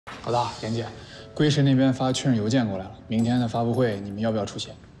老大、严姐，龟神那边发确认邮件过来了，明天的发布会你们要不要出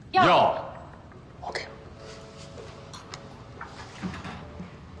现？要。OK。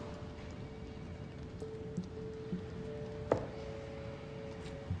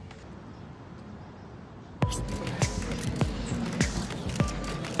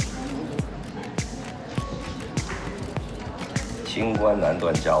清官难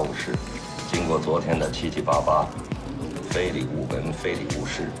断家务事，经过昨天的七七八八，非礼勿闻，非礼勿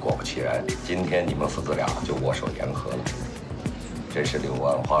视。果不其然，今天你们父子俩就握手言和了。这是柳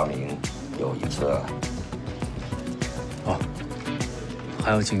暗花明又一村。哦，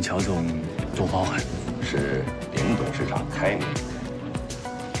还要请乔总多包涵。是林董事长开明。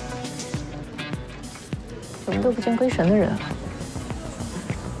怎么都不见龟神的人啊？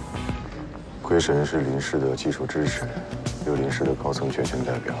龟神是林氏的技术支持。 有林氏的高层全权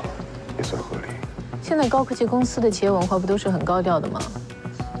代表，也算合理。现在高科技公司的企业文化不都是很高调的吗？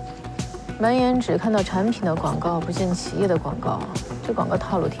满眼只看到产品的广告，不见企业的广告，这广告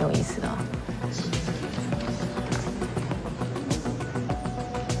套路挺有意思的。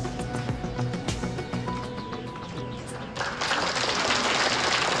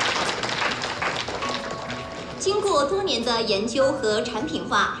经过多年的研究和产品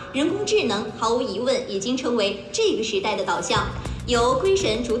化，人工智能毫无疑问已经成为这个时代的导向。由龟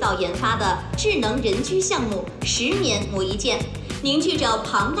神主导研发的智能人居项目10年磨一剑，凝聚着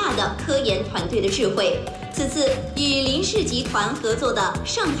庞大的科研团队的智慧。此次与林氏集团合作的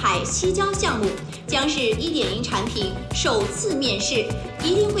上海西郊项目，将是1.0产品首次面世，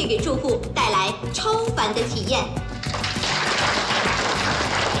一定会给住户带来超凡的体验。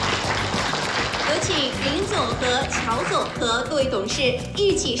 有请林总和乔总和各位董事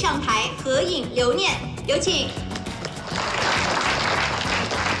一起上台合影留念，有请。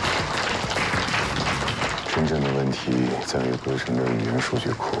真正的问题在于龟神的语言数据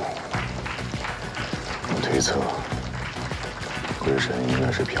库。我推测，龟神应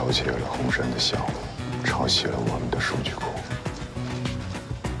该是剽窃了红杉的项目，抄袭了我们的数据库。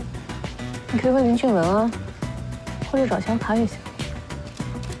你可以问林俊文啊，或者找小卡也行。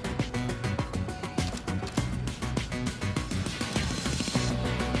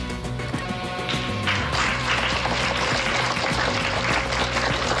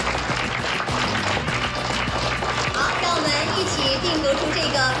 定格出这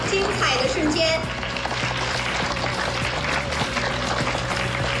个精彩的瞬间。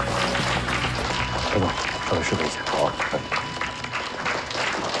老总，稍微示范一下。好。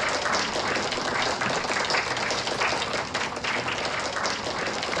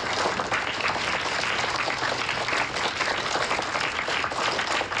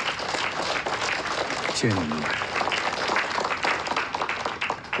谢谢你们。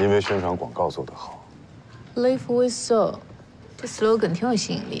因为宣传广告做得好。Live with soul。 这 slogan 挺有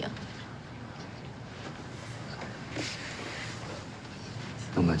吸引力啊！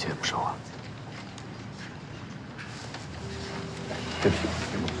能不能借不少啊？对不起。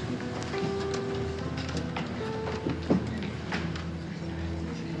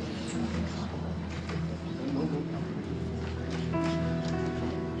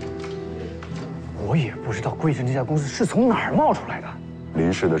我也不知道贵神这家公司是从哪儿冒出来的。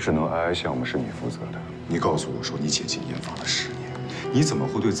林氏的智能 AI 项目是你负责的。 你告诉我说你潜心研发了10年，你怎么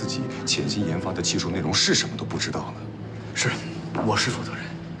会对自己潜心研发的技术内容是什么都不知道呢？是，我是负责人。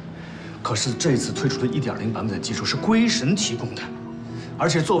可是这次推出的1.0版本的技术是龟神提供的，而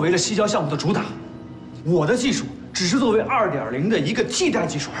且作为了西郊项目的主打，我的技术只是作为2.0的一个替代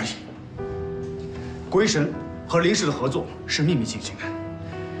技术而已。龟神和林氏的合作是秘密进行的，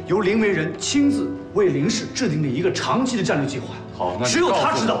由林为人亲自为林氏制定了一个长期的战略计划。好，那只有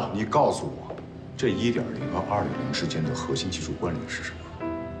他知道。你告诉我。 这1.0和2.0之间的核心技术关联是什么？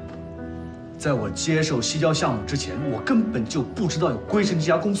在我接受西郊项目之前，我根本就不知道有龟神这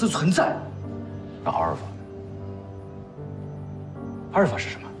家公司存在。那阿尔法呢？阿尔法是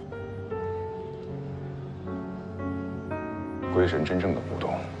什么？龟神真正的股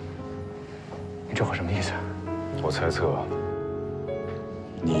东。你这话什么意思？我猜测，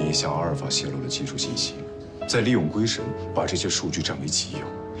你向阿尔法泄露了技术信息，再利用龟神把这些数据占为己有。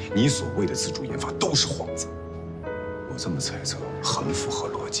 你所谓的自主研发都是幌子，我这么猜测很符合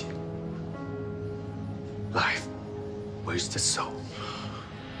逻辑。Life with the soul，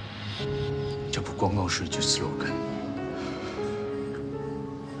 这不光光是一句 slogan，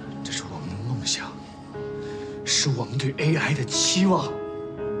 这是我们的梦想，是我们对 AI 的期望。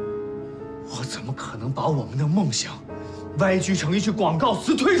我怎么可能把我们的梦想歪曲成一句广告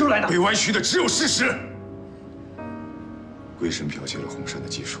词推出来呢？被歪曲的只有事实。 龟神剽窃了红杉的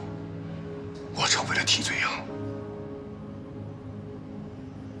技术，我成为了替罪羊。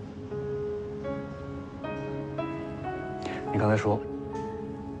你刚才说，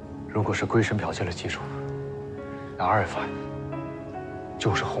如果是龟神剽窃了技术，那阿尔法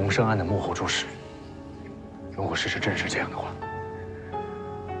就是洪胜案的幕后主使。如果事实真是这样的话，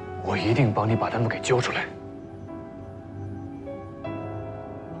我一定帮你把他们给揪出来。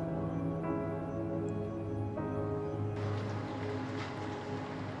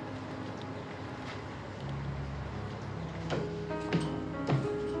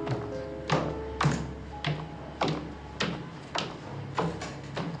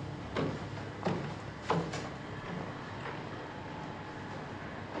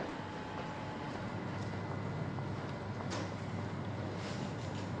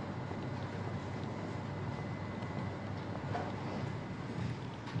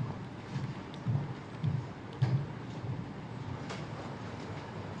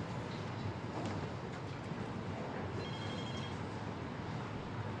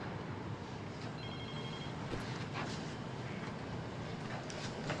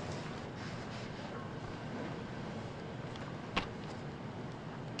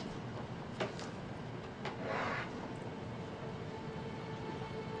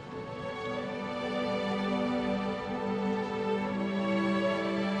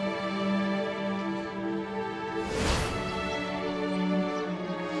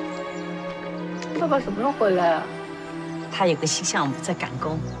爸爸什么时候回来啊？他有个新项目在赶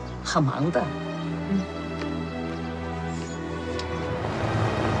工，很忙的。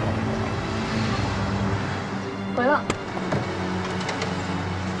回了。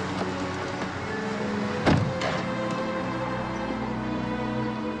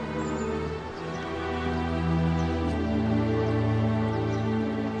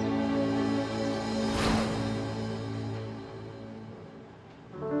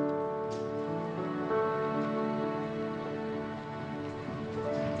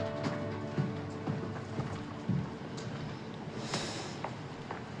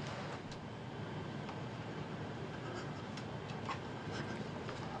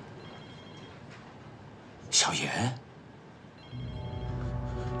小严，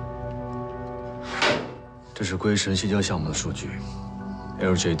这是龟神西郊项目的数据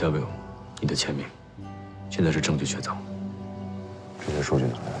 ，LJW， 你的签名，现在是证据确凿。这些数据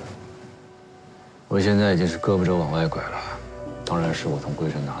哪来的？我现在已经是胳膊肘往外拐了，当然是我从龟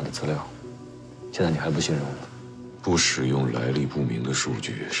神拿的资料。现在你还不信任我？不使用来历不明的数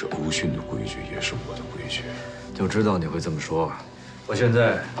据是欧讯的规矩，也是我的规矩。就知道你会这么说。我现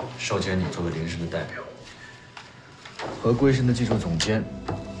在授权你作为临时的代表，和龟神的技术总监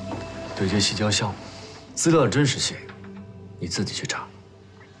对接西郊项目资料的真实性，你自己去查。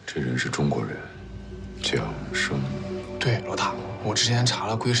这人是中国人，蒋生。对，老大，我之前查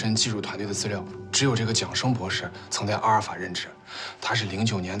了龟神技术团队的资料，只有这个蒋生博士曾在阿尔法任职。他是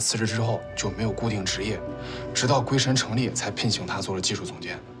09年辞职之后就没有固定职业，直到龟神成立才聘请他做了技术总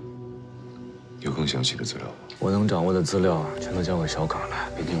监。有更详细的资料吗？我能掌握的资料全都交给小卡了，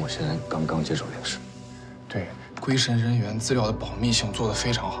毕竟我现在刚刚接手这个事。对，龟神人员资料的保密性做得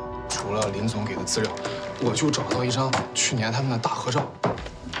非常好。除了林总给的资料，我就找到一张去年他们的大合照。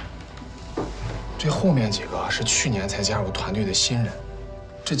这后面几个是去年才加入团队的新人，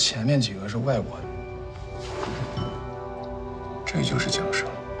这前面几个是外国的。这就是蒋生。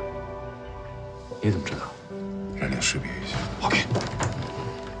你怎么知道？让你识别一下。OK。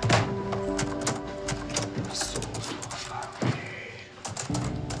搜索范围。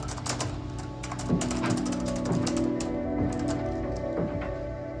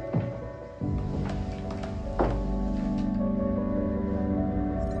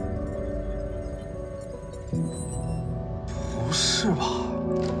不是吧，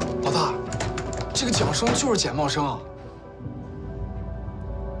老大，这个蒋生就是简茂生啊！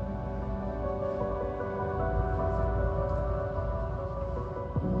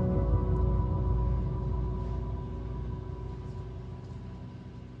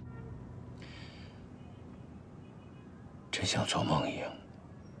真像做梦一样。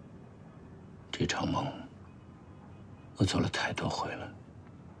这场梦，我做了太多回了。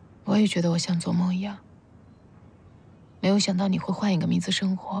我也觉得我像做梦一样，没有想到你会换一个名字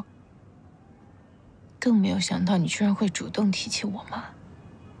生活，更没有想到你居然会主动提起我妈。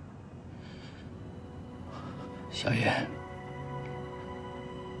小妍，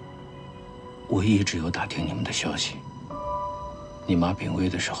我一直有打听你们的消息。你妈病危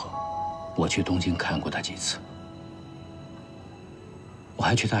的时候，我去东京看过她几次。我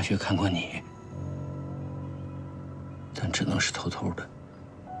还去大学看过你，但只能是偷偷的，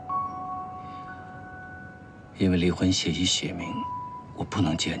因为离婚协议写明我不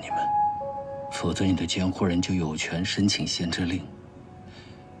能见你们，否则你的监护人就有权申请限制令。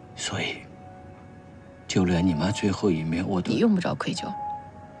所以，就连你妈最后一面我都……你用不着愧疚。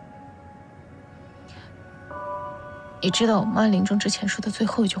你知道我妈临终之前说的最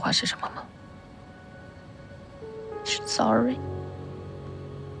后一句话是什么吗？是 sorry。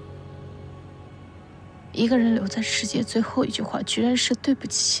一个人留在世界最后一句话，居然是对不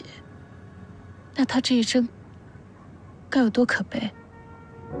起。那他这一生该有多可悲，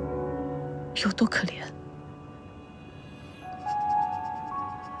有多可怜？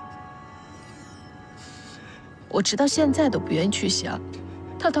我直到现在都不愿意去想，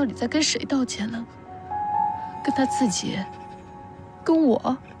他到底在跟谁道歉呢？跟他自己，跟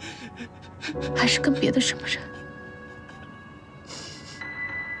我，还是跟别的什么人？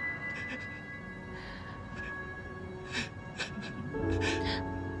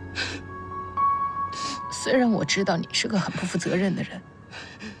虽然我知道你是个很不负责任的人，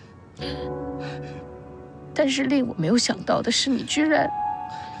但是令我没有想到的是，你居然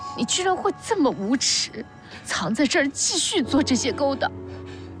会这么无耻，藏在这儿继续做这些勾当。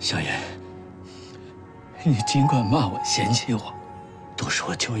小妍，你尽管骂我、嫌弃我，都是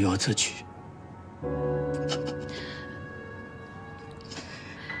我咎由自取。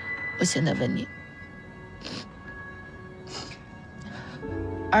我现在问你，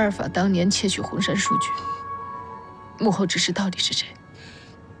阿尔法当年窃取红杉数据，幕后指使到底是谁？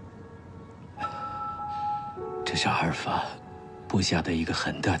这是阿尔法布下的一个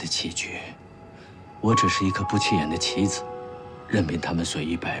很大的棋局，我只是一个不起眼的棋子，任凭他们随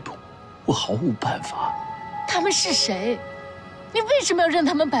意摆布，我毫无办法。他们是谁？你为什么要任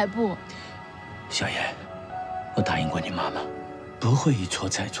他们摆布？小妍，我答应过你妈妈，不会一错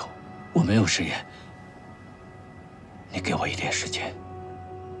再错。我没有食言，你给我一点时间。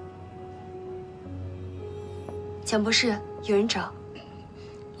蒋博士，有人找。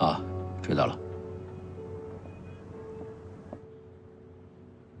啊，知道了。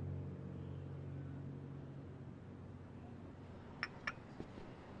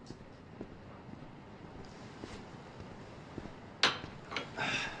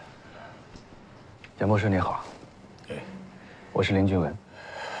蒋博士你好，我是林俊文。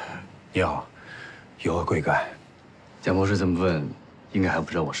你好，有何贵干？蒋博士这么问，应该还不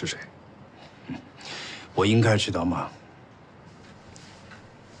知道我是谁。我应该知道吗？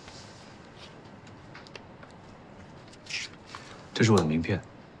这是我的名片。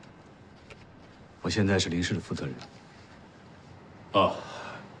我现在是林氏的负责人。哦，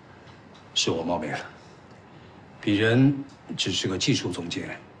是我冒昧了。鄙人只是个技术总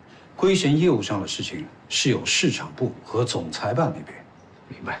监，归神业务上的事情是由市场部和总裁办那边。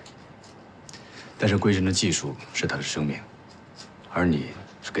明白。但是归神的技术是他的生命，而你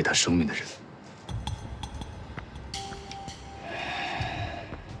是给他生命的人。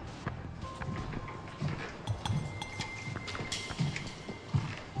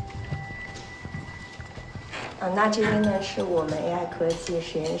那这边呢是我们 AI 科技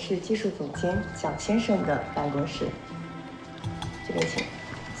实验室技术总监蒋先生的办公室，这边请。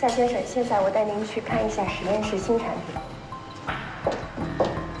夏先生，现在我带您去看一下实验室新产品。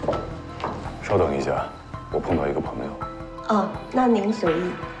稍等一下，我碰到一个朋友。哦，那您随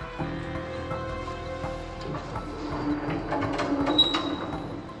意。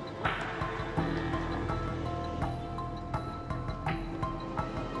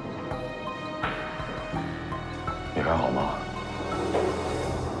你还好吗？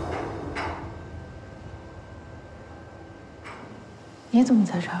你怎么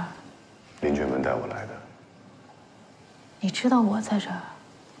在这儿？林俊文带我来的。你知道我在这儿？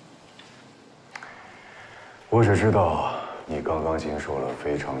我只知道你刚刚经受了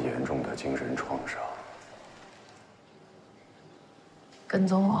非常严重的精神创伤。跟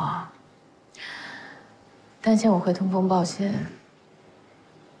踪我，担心我会通风报信，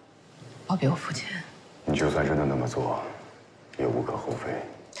包庇我父亲。你就算真的那么做，也无可厚非。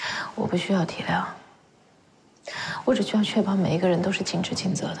我不需要体谅，我只需要确保每一个人都是尽职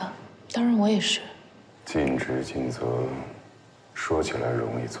尽责的。当然，我也是。尽职尽责，说起来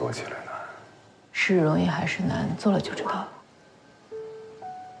容易，做起来难。是容易还是难，做了就知道了。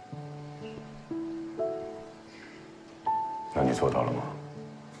那你做到了吗？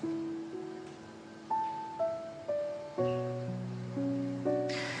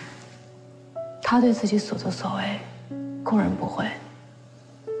他对自己所作所为，供认不讳。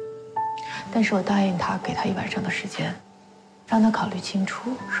但是我答应他，给他1晚上的时间，让他考虑清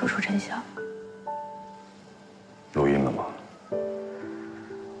楚，说出真相。录音了吗？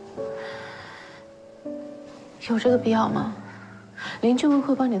有这个必要吗？林俊文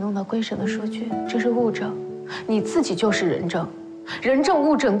会帮你弄到归神的数据，这是物证，你自己就是人证，人证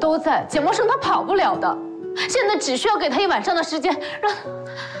物证都在，简默生他跑不了的。现在只需要给他1晚上的时间，让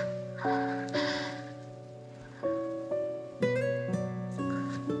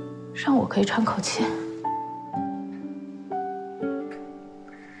让我可以喘口气。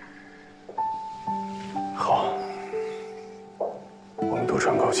好，我们都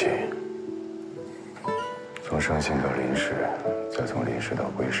喘口气。从伤心到临时，再从临时到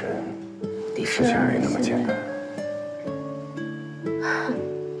归神，事情没那么简单。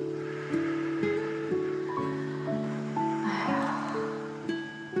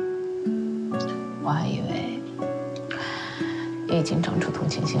我还以为已经长出同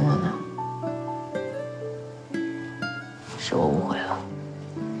情心了呢，是我误会了。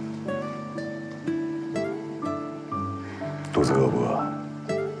肚子饿不饿？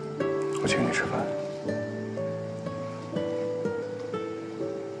我请你吃饭。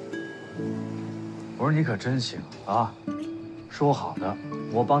我说你可真行啊！说好的，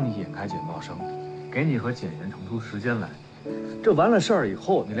我帮你引开简报声，给你和简言腾出时间来。这完了事儿以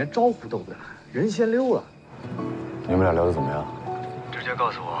后，你连招呼都不打，人先溜了。你们俩聊得怎么样？直接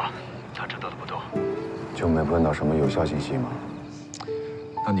告诉我，他知道的不多。就没问到什么有效信息吗？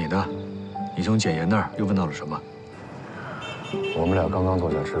那你呢？你从简言那儿又问到了什么？我们俩刚刚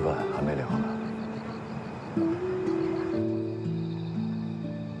坐下吃饭，还没聊呢。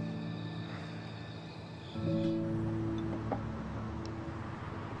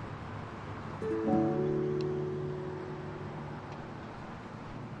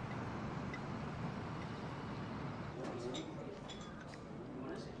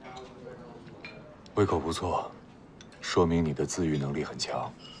胃口不错，说明你的自愈能力很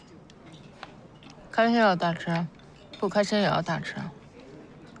强。开心要大吃，不开心也要大吃。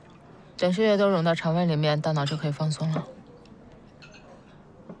等血液都涌到肠胃里面，大脑就可以放松了。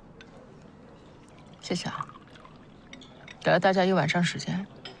谢谢啊，给了大家一晚上时间。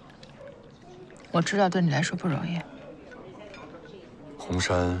我知道对你来说不容易。红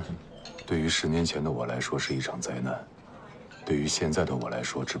山，对于10年前的我来说是一场灾难，对于现在的我来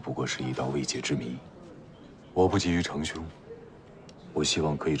说只不过是一道未解之谜。我不急于成凶，我希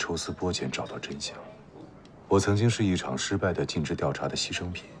望可以抽丝剥茧找到真相。我曾经是一场失败的尽职调查的牺牲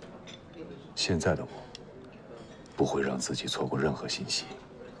品，现在的我不会让自己错过任何信息。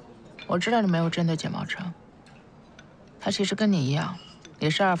我知道你没有针对简茂成，他其实跟你一样，也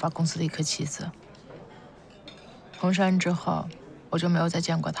是阿尔法公司的一颗棋子。红山之后，我就没有再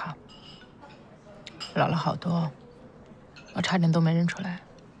见过他，老了好多，我差点都没认出来。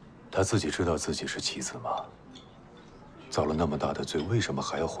他自己知道自己是棋子吗？造了那么大的罪，为什么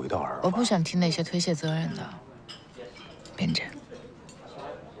还要回到阿尔法？我不想听那些推卸责任的辩证。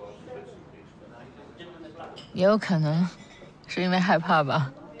也有可能是因为害怕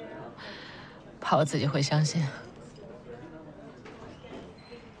吧，怕我自己会相信。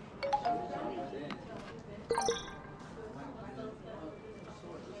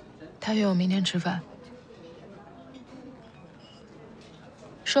他约我明天吃饭，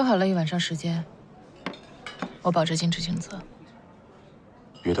说好了一晚上时间，我保证尽职尽责。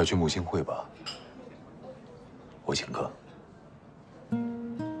约他去木星会吧，我请客。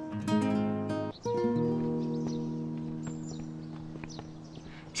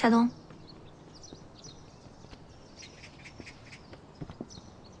夏冬，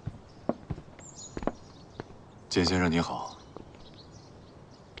简先生你好，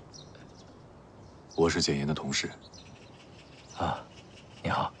我是简言的同事。啊，你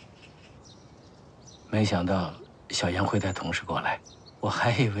好。没想到小严会带同事过来，我还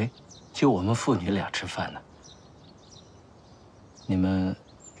以为就我们父女俩吃饭呢。你们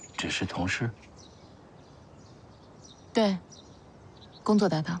只是同事？对，工作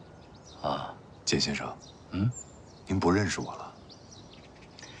搭档。啊，简先生，您不认识我了？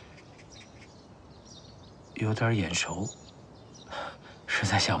有点眼熟，实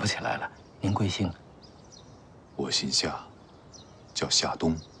在想不起来了。您贵姓？我姓夏，叫夏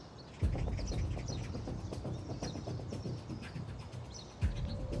冬。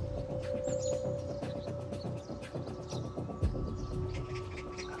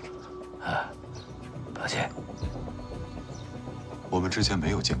啊，抱歉。我们之前没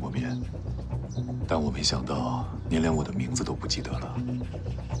有见过面，但我没想到您连我的名字都不记得了。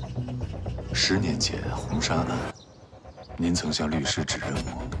10年前红山案，您曾向律师指认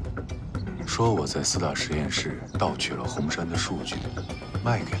我，说我在4大实验室盗取了红山的数据，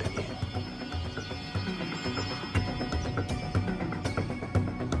卖给了您。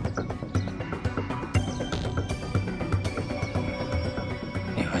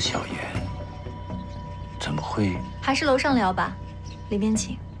你和小严怎么会？还是楼上聊吧，里面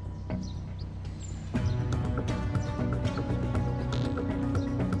请。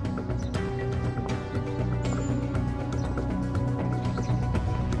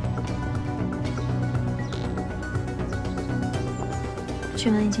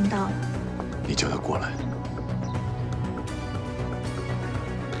俊文已经到了。你叫他过来。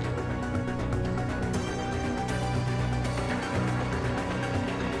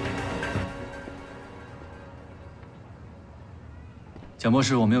蒋博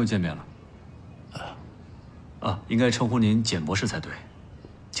士，我们又见面了。应该称呼您简博士才对，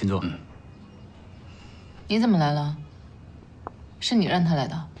请坐。你怎么来了？是你让他来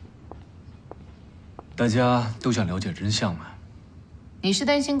的？大家都想了解真相嘛。你是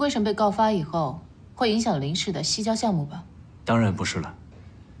担心归神被告发以后会影响林氏的西郊项目吧？当然不是了。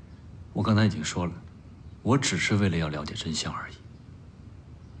我刚才已经说了，我只是为了要了解真相而已。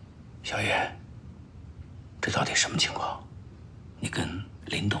小叶，这到底什么情况？你跟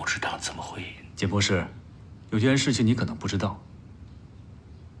林董事长怎么会？简博士，有件事情你可能不知道。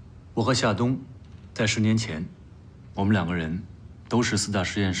我和夏冬，在10年前，我们2个人都是4大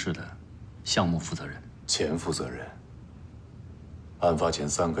实验室的项目负责人。前负责人。案发前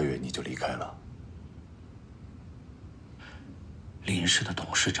3个月你就离开了。林氏的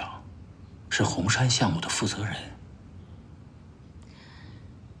董事长，是红杉项目的负责人。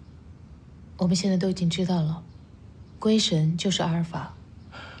我们现在都已经知道了，归神就是阿尔法，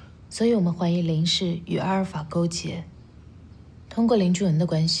所以我们怀疑林氏与阿尔法勾结，通过林俊文的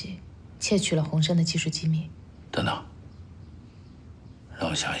关系，窃取了红杉的技术机密。等等，让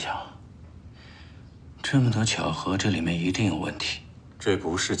我想一想，这么多巧合，这里面一定有问题。这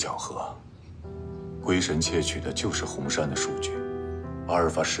不是巧合，归神窃取的就是红杉的数据，阿尔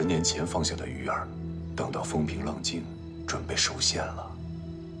法10年前放下的鱼饵，等到风平浪静，准备收线了。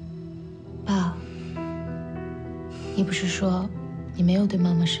爸，你不是说你没有对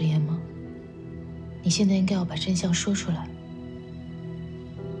妈妈食言吗？你现在应该要把真相说出来。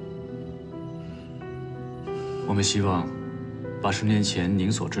我们希望把10年前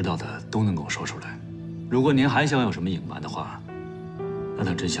您所知道的都能够说出来。如果您还想有什么隐瞒的话，那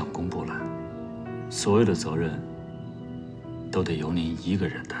等真相公布了，所有的责任都得由您一个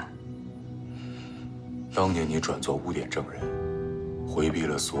人担。当年你转做污点证人，回避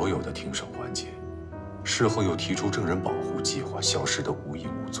了所有的庭审环节，事后又提出证人保护计划，消失得无影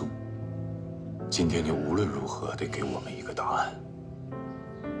无踪。今天你无论如何得给我们一个答案。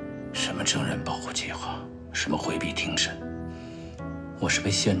什么证人保护计划？什么回避庭审？我是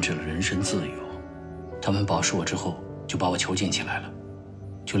被限制了人身自由，他们保释我之后就把我囚禁起来了，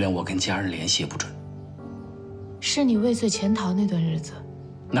就连我跟家人联系也不准。是你畏罪潜逃那段日子，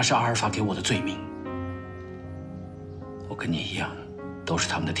那是阿尔法给我的罪名。我跟你一样，都是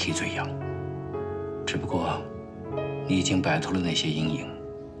他们的替罪羊，只不过你已经摆脱了那些阴影，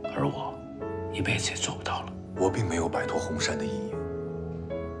而我一辈子也做不到了。我并没有摆脱红杉的阴影，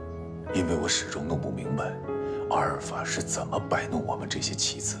因为我始终弄不明白阿尔法是怎么摆弄我们这些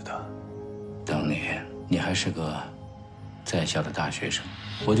棋子的。当年你还是个在校的大学生，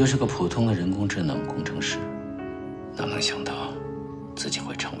我就是个普通的人工智能工程师，哪能想到自己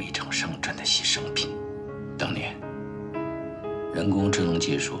会成为一场商战的牺牲品？当年，人工智能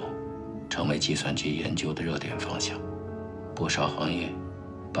技术成为计算机研究的热点方向，不少行业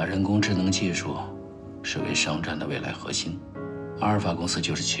把人工智能技术视为商战的未来核心，阿尔法公司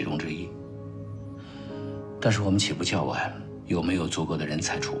就是其中之一。但是我们起步较晚，又没有足够的人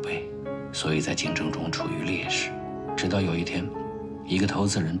才储备，所以在竞争中处于劣势。直到有一天，一个投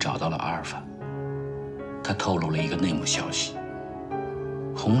资人找到了阿尔法，他透露了一个内幕消息：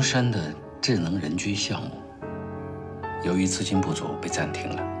红杉的智能人居项目由于资金不足被暂停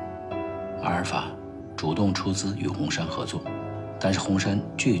了。阿尔法主动出资与红杉合作，但是红杉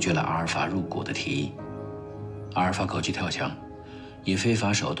拒绝了阿尔法入股的提议。阿尔法狗急跳墙，以非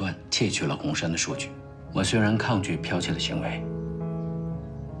法手段窃取了红杉的数据。我虽然抗拒剽窃的行为，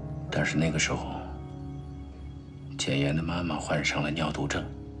但是那个时候，简言的妈妈患上了尿毒症，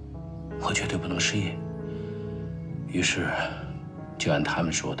我绝对不能失业。于是，就按他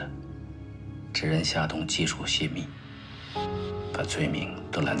们说的，指认夏冬技术泄密，把罪名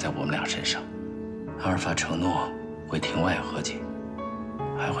都揽在我们俩身上。阿尔法承诺会庭外和解，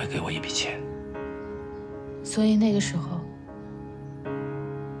还会给我一笔钱。所以那个时候，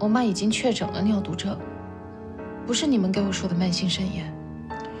我妈已经确诊了尿毒症，不是你们给我说的慢性肾炎。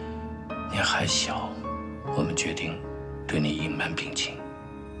你还小，我们决定对你隐瞒病情。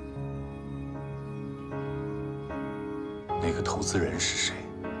那个投资人是谁？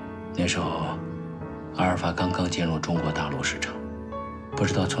那时候，阿尔法刚刚进入中国大陆市场，不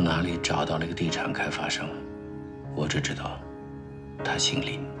知道从哪里找到了一个地产开发商，我只知道他姓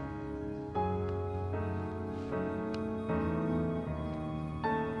林。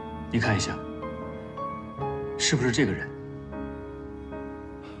你看一下，是不是这个人？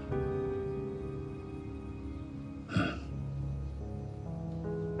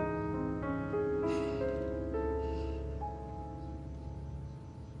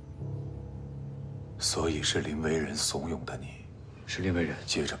所以是林维人怂恿的你，是林维人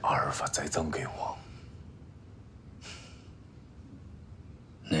借着阿尔法栽赃给我。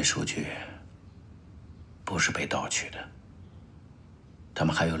那数据不是被盗取的，他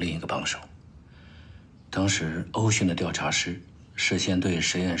们还有另一个帮手。当时欧讯的调查师事先对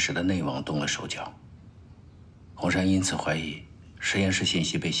实验室的内网动了手脚，洪山因此怀疑实验室信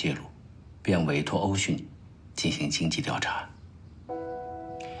息被泄露，便委托欧讯进行经济调查。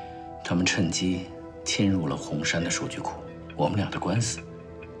他们趁机侵入了洪山的数据库，我们俩的官司，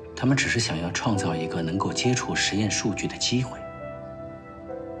他们只是想要创造一个能够接触实验数据的机会。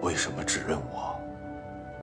为什么指认我？